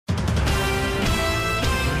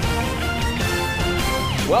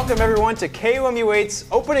Welcome everyone to KOMU 8's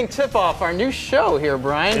opening tip-off, our new show here,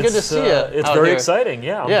 Brian. Good to see you. It's very exciting.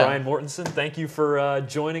 Yeah, I'm Yeah. Brian Mortensen. Thank you for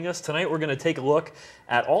joining us tonight. We're going to take a look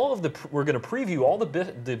at we're going to preview all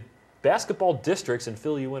the basketball districts and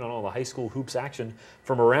fill you in on all the high school hoops action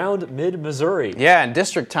from around mid-Missouri. Yeah, and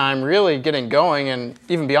district time really getting going, and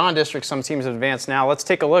even beyond district, some teams have advanced now. Let's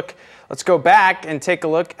take a look. Let's go back and take a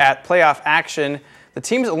look at playoff action. The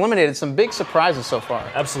teams eliminated some big surprises so far.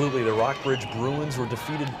 Absolutely. The Rockbridge Bruins were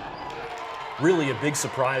defeated. Really a big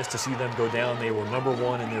surprise to see them go down. They were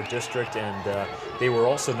 #1 in their district, and they were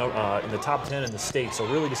also in the top 10 in the state. So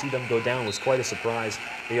really to see them go down was quite a surprise.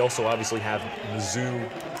 They also obviously have Mizzou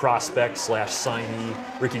prospect /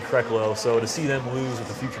 signee Ricky Kreklow. So to see them lose with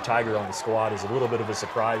the future Tiger on the squad is a little bit of a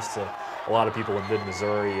surprise to a lot of people in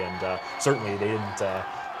mid-Missouri. And certainly they didn't.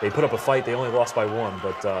 They put up a fight. They only lost by 1,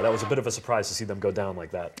 but that was a bit of a surprise to see them go down like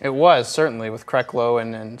that. It was, certainly, with Kreklow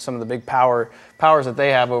and some of the big powers that they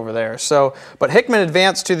have over there. So, but Hickman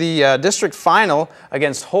advanced to the district final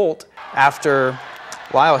against Holt after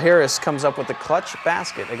Lyle Harris comes up with the clutch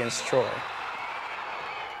basket against Troy.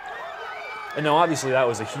 And now, obviously, that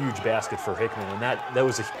was a huge basket for Hickman, and that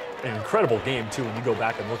was an incredible game too when you go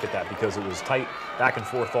back and look at that, because it was tight, back and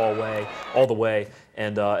forth all the way,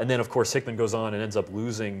 and then of course Hickman goes on and ends up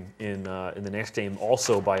losing in the next game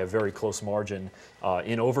also by a very close margin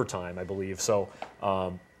in overtime, I believe. So.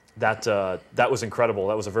 That was incredible.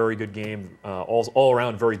 That was a very good game, all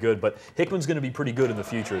around very good. But Hickman's going to be pretty good in the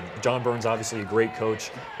future. John Burns, obviously a great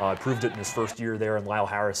coach, proved it in his first year there, and Lyle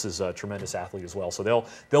Harris is a tremendous athlete as well. So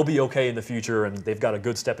they'll be okay in the future, and they've got a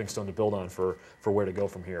good stepping stone to build on for where to go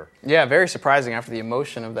from here. Yeah, very surprising after the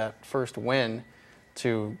emotion of that first win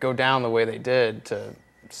to go down the way they did, to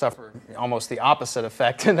suffer almost the opposite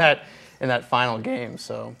effect in that final game.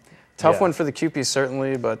 So tough one for the Cupies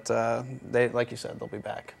certainly, but they, like you said, they'll be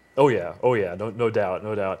back. Oh yeah, no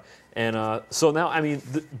doubt. And so now, I mean,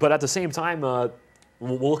 but at the same time, we'll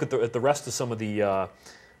look at the rest of some of the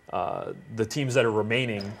teams that are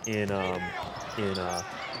remaining in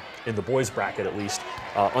the boys bracket at least.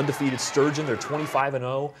 Undefeated Sturgeon, they're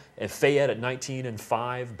 25-0, and Fayette at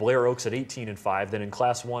 19-5, Blair Oaks at 18-5. Then in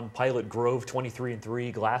Class 1, Pilot Grove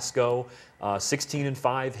 23-3, Glasgow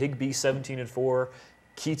 16-5, Higbee 17-4.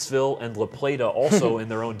 Keatsville and La Plata also in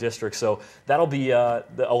their own district, so that'll be a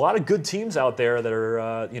lot of good teams out there that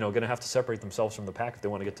are going to have to separate themselves from the pack if they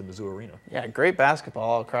want to get to Mizzou Arena. Yeah, great basketball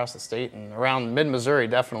all across the state and around mid-Missouri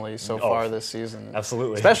definitely so far this season.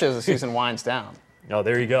 Absolutely, especially as the season winds down. Oh,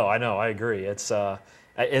 there you go. I know, I agree. It's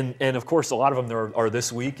and of course a lot of them are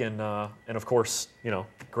this week, and of course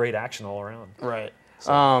great action all around. Right.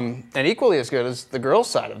 So. And equally as good as the girls'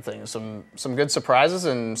 side of things, some good surprises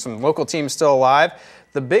and some local teams still alive.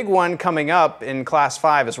 The big one coming up in Class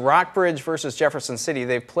 5 is Rockbridge versus Jefferson City.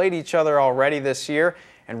 They've played each other already this year,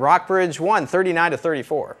 and Rockbridge won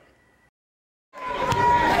 39-34.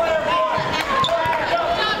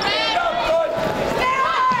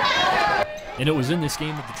 And it was in this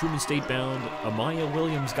game that the Truman State-bound Amaya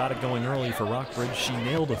Williams got it going early for Rockbridge. She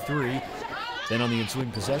nailed a 3. Then on the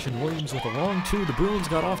ensuing possession, Williams with a long 2. The Bruins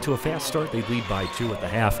got off to a fast start. They'd lead by 2 at the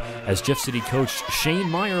half as Jeff City coach Shane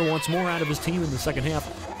Meyer wants more out of his team in the second half.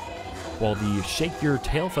 While the Shake Your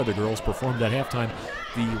Tail Feather girls performed at halftime,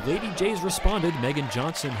 the Lady Jays responded. Megan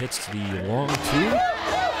Johnson hits the long 2.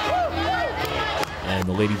 And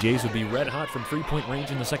the Lady Jays would be red hot from three-point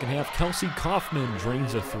range in the second half. Kelsey Kaufman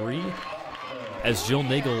drains a 3 as Jill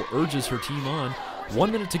Nagel urges her team on. 1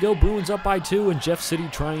 minute to go, Bruins up by 2, and Jeff City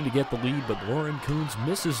trying to get the lead, but Lauren Coons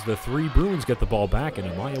misses the 3. Bruins get the ball back, and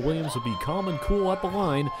Amaya Williams would be calm and cool at the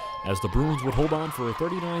line as the Bruins would hold on for a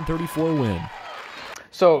 39-34 win.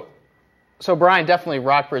 So Brian, definitely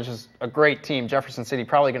Rockbridge is a great team. Jefferson City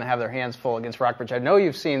probably going to have their hands full against Rockbridge. I know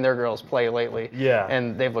you've seen their girls play lately,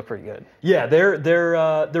 and they've looked pretty good. Yeah,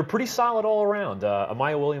 they're pretty solid all around.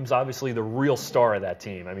 Amaya Williams, obviously the real star of that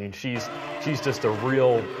team. I mean, she's just a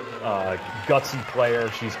real gutsy player.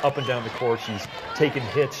 She's up and down the court. She's taking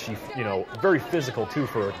hits. She's very physical too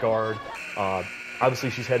for a guard.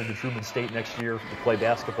 Obviously, she's headed to Truman State next year to play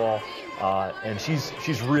basketball, and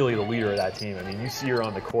she's really the leader of that team. I mean, you see her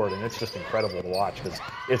on the court, and it's just incredible to watch because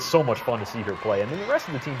it's so much fun to see her play. And then the rest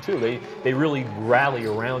of the team too, they really rally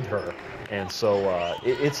around her, and so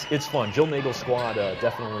it's fun. Jill Nagel's squad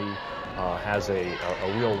definitely has a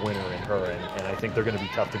real winner in her, and I think they're going to be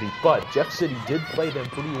tough to beat. But Jeff City did play them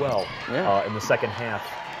pretty well in the second half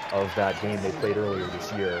of that game they played earlier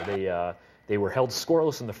this year. They were held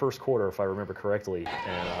scoreless in the first quarter, if I remember correctly,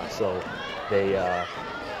 and so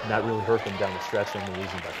that really hurt them down the stretch, and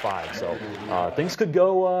losing by 5. So things could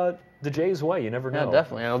go the Jays' way. You never know. Yeah,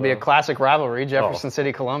 definitely. It'll be a classic rivalry, Jefferson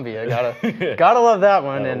City, Columbia. Gotta love that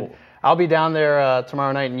one. And I'll be down there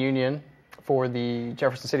tomorrow night in Union for the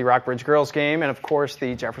Jefferson City Rockbridge girls game and, of course,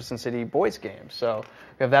 the Jefferson City boys game. So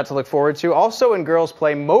we have that to look forward to. Also in girls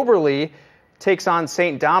play, Moberly takes on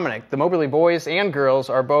St. Dominic. The Moberly boys and girls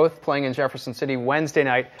are both playing in Jefferson City Wednesday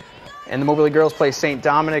night. And the Moberly girls play St.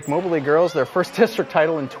 Dominic. Moberly girls, their first district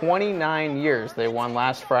title in 29 years. They won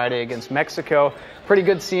last Friday against Mexico. Pretty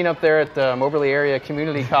good scene up there at the Moberly Area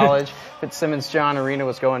Community College. Fitzsimmons-John Arena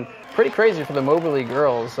was going pretty crazy for the Moberly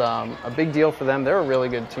girls. A big deal for them. They're a really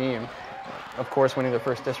good team. Of course, winning their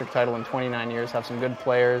first district title in 29 years, have some good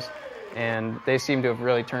players, and they seem to have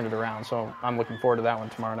really turned it around. So I'm looking forward to that one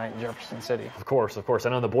tomorrow night in Jefferson City. Of course.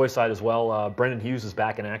 And on the boys' side as well, Brendan Hughes is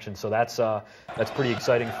back in action. So that's pretty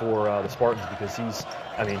exciting for the Spartans because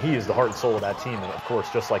he is the heart and soul of that team. And of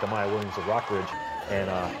course, just like Amaya Williams of Rockbridge. And,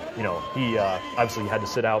 he obviously had to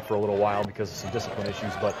sit out for a little while because of some discipline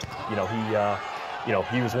issues. But, he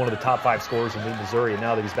was one of the top 5 scorers in Missouri. And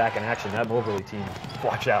now that he's back in action, that Moberly team,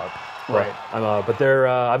 watch out. Right. But they're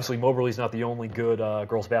obviously Moberly's not the only good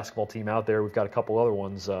girls basketball team out there. We've got a couple other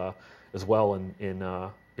ones as well in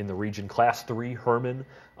the region. Class 3, Herman,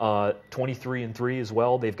 23-3 as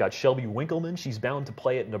well. They've got Shelby Winkleman. She's bound to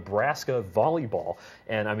play at Nebraska volleyball,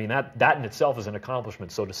 and that in itself is an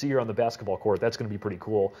accomplishment. So to see her on the basketball court, that's going to be pretty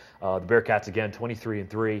cool. The Bearcats again,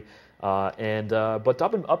 23-3. But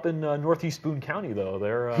up in northeast Boone County, though,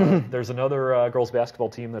 there's another girls basketball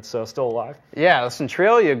team that's still alive. Yeah, the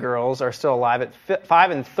Centralia girls are still alive at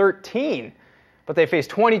 5-13, but they face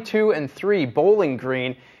 22-3 Bowling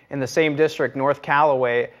Green in the same district. North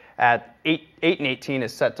Callaway at 8-18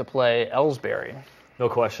 is set to play Ellsbury. No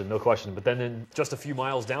question. But then in just a few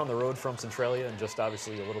miles down the road from Centralia and just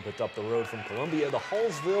obviously a little bit up the road from Columbia, the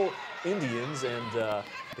Hallsville Indians and the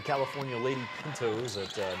California Lady Pintos at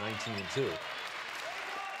 19-2.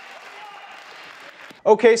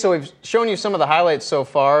 Okay, so we've shown you some of the highlights so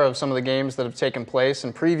far of some of the games that have taken place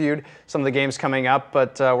and previewed some of the games coming up,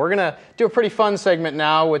 but we're going to do a pretty fun segment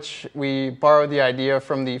now, which we borrowed the idea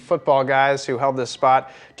from the football guys who held this spot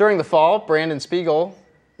during the fall. Brandon Spiegel,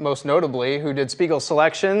 most notably, who did Spiegel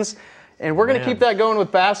selections. And we're going to keep that going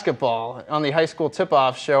with basketball on the high school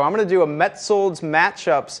tip-off show. I'm going to do a Maetzold's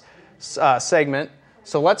matchups segment.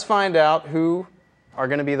 So let's find out who are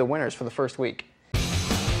going to be the winners for the first week.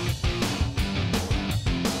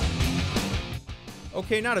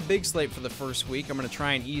 Okay, not a big slate for the first week. I'm going to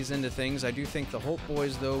try and ease into things. I do think the Holt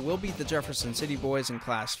boys, though, will beat the Jefferson City boys in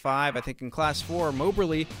Class 5. I think in Class 4,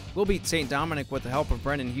 Moberly will beat St. Dominic with the help of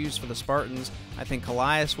Brendan Hughes for the Spartans. I think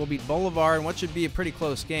Callias will beat Bolivar in what should be a pretty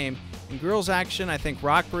close game. In girls action, I think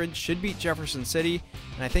Rockbridge should beat Jefferson City,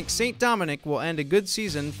 and I think St. Dominic will end a good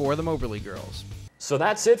season for the Moberly girls. So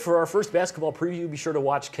that's it for our first basketball preview. Be sure to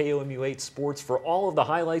watch KOMU 8 Sports for all of the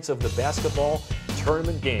highlights of the basketball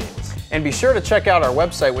tournament games. And be sure to check out our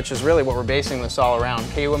website, which is really what we're basing this all around,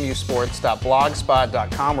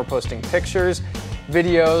 komusports.blogspot.com. We're posting pictures,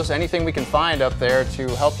 videos, anything we can find up there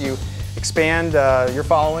to help you expand your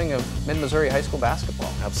following of Mid-Missouri high school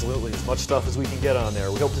basketball. Absolutely, as much stuff as we can get on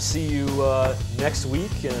there. We hope to see you next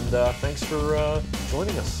week, and thanks for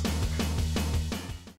joining us.